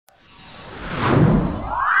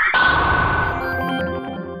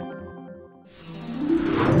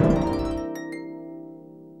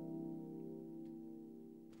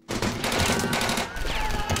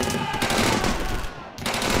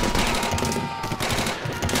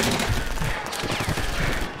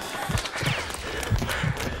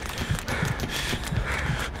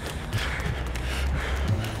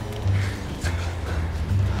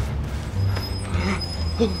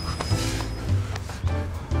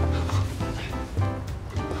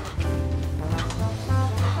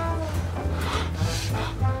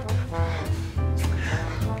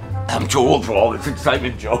too old for all this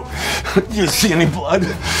excitement, Joe. Do you see any blood?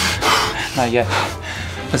 Not yet.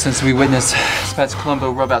 But since we witnessed Spats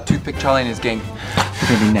Colombo rub out Toothpick Charlie and his gang, we're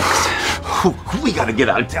gonna be next. We gotta get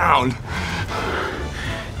out of town.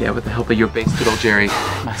 Yeah, with the help of your bass fiddle, Jerry,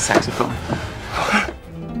 my saxophone.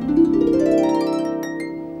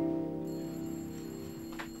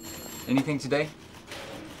 Anything today?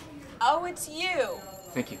 Oh, it's you.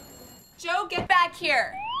 Thank you. Joe, get back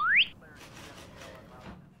here.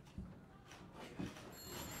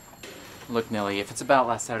 Look, Nellie, if it's about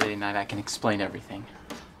last Saturday night, I can explain everything.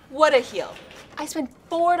 What a heel. I spent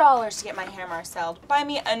 $4 to get my hair marceled, buy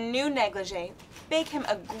me a new negligee, bake him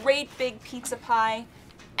a great big pizza pie,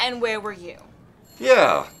 and where were you?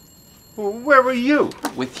 Yeah. Well, where were you?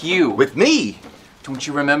 With you. With me? Don't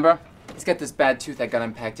you remember? He's got this bad tooth that got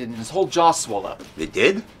impacted and his whole jaw swelled up. It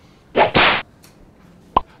did?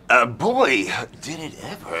 Boy, did it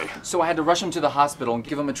ever. So I had to rush him to the hospital and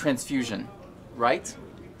give him a transfusion, right?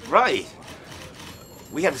 Right.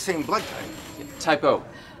 We had the same blood type. Yeah, type O.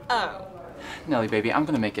 Oh, Nellie, baby, I'm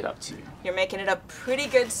gonna make it up to you. you're making it up pretty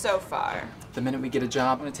good so far. The minute we get a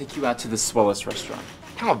job, I'm gonna take you out to the swellest restaurant.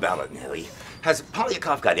 How about it, Nellie? Has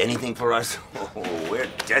Polyakov got anything for us? Oh, we're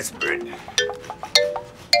desperate.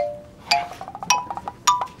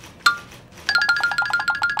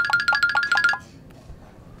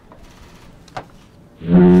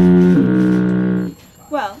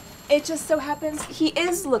 Well, it just so happens he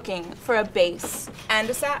is looking for a bass and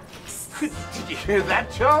a sax. Did you hear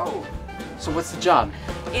that, Joe? So what's the job?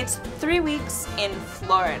 It's 3 weeks in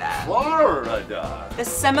Florida. Florida. The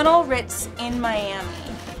Seminole Ritz in Miami.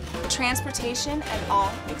 Transportation and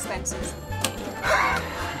all expenses paid.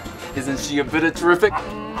 Isn't she a bit of terrific?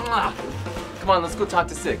 Come on, let's go talk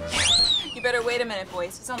to Sig. You better wait a minute,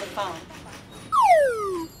 boys. He's on the phone.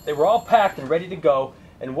 They were all packed and ready to go,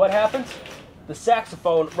 and what happens? The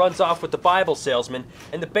saxophone runs off with the Bible salesman,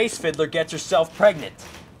 and the bass fiddler gets herself pregnant.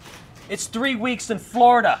 It's 3 weeks in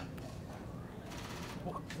Florida.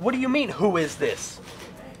 What do you mean, who is this?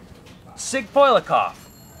 Sig Polyakov.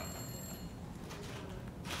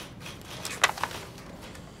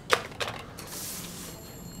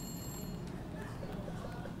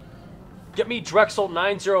 Get me Drexel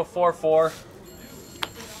 9044.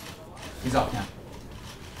 He's off now.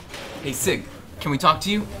 Hey, Sig, can we talk to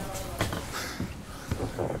you?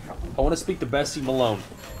 I want to speak to Bessie Malone.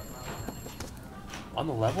 On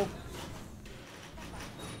the level?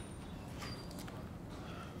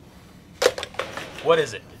 What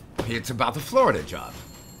is it? It's about the Florida job.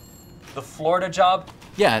 The Florida job?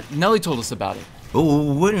 Yeah, Nellie told us about it.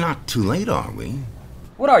 Oh, we're not too late, are we?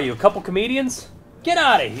 What are you, a couple comedians? Get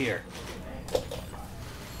out of here!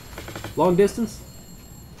 Long distance?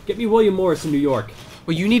 Get me William Morris in New York.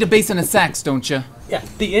 Well, you need a bass and a sax, don't you? Yeah,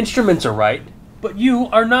 the instruments are right, but you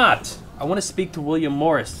are not. I want to speak to William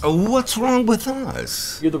Morris. What's wrong with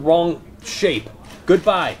us? You're the wrong shape.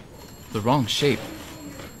 Goodbye. The wrong shape.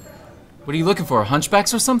 What are you looking for,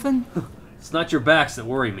 hunchbacks or something? It's not your backs that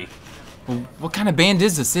worry me. Well, what kind of band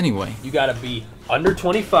is this anyway? You gotta be under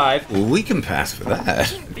 25. Well, we can pass for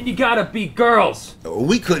that. And you gotta be girls.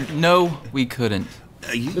 We could... No, we couldn't.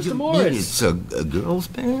 You Morris. mean it's a girls'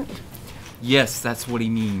 band? Yes, that's what he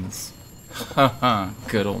means. Haha,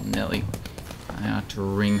 good old Nellie. I ought to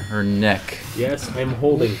wring her neck. Yes, I'm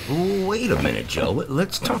holding. Oh, wait a minute, Joe.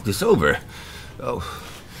 Let's talk this over. Oh,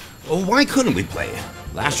 why couldn't we play?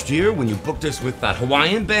 Last year, when you booked us with that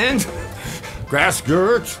Hawaiian band? Grass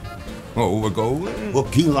skirts? Oh, we're going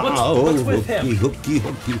hooky low. What's with him? Hooky.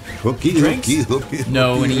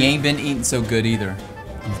 No, and he ain't been eating so good either.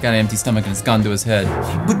 He's got an empty stomach and it's gone to his head.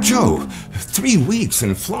 But Joe, 3 weeks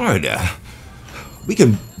in Florida. We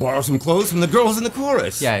can borrow some clothes from the girls in the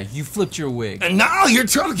chorus. Yeah, you flipped your wig. And now you're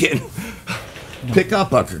talking. Pick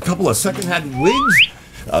up a couple of second-hand wigs,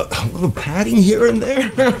 a little padding here and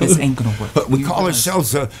there. This ain't gonna work. We call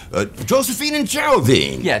ourselves Josephine and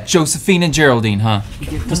Geraldine. Yeah, Josephine and Geraldine, huh?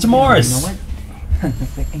 Mr. Morris! You know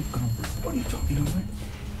what? That ain't gonna work. What are you talking about?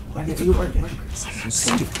 Why are you working? So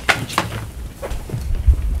stupid.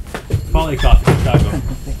 Polyakov, Chicago.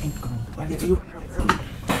 That ain't gonna work. Why are you...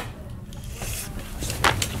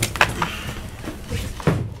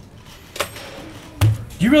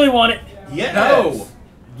 Do you really want it? Yes. No.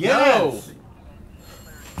 Yes. No.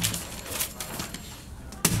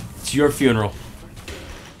 It's your funeral.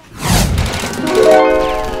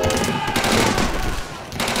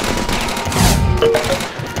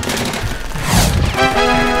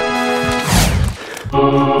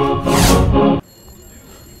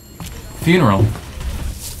 Funeral?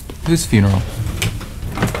 Whose funeral?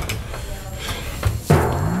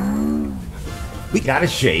 We gotta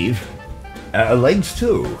shave. Legs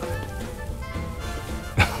too.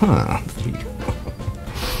 Huh.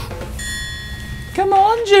 Come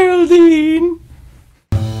on, Geraldine.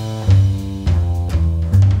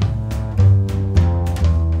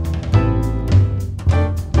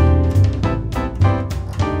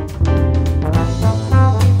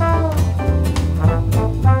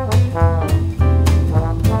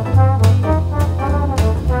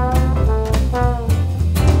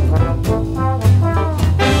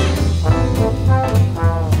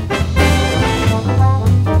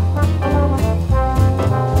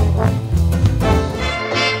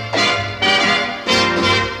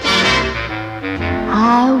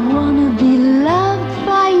 I wanna be loved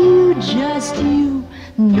by you, just you,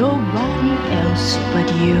 nobody else but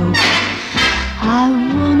you. I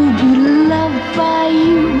wanna be loved by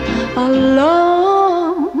you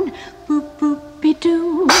alone, boop boopy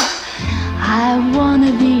doo. I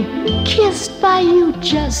wanna be kissed by you,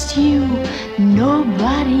 just you,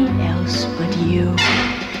 nobody else but you.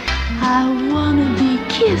 I wanna be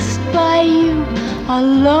kissed by you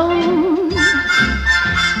alone.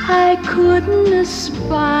 I couldn't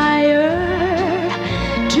aspire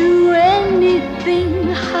to anything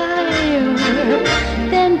higher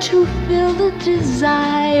than to feel the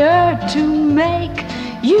desire to make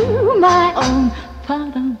you my own.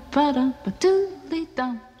 Pa-dum, pa-dum,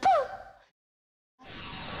 pa-doodly-dum.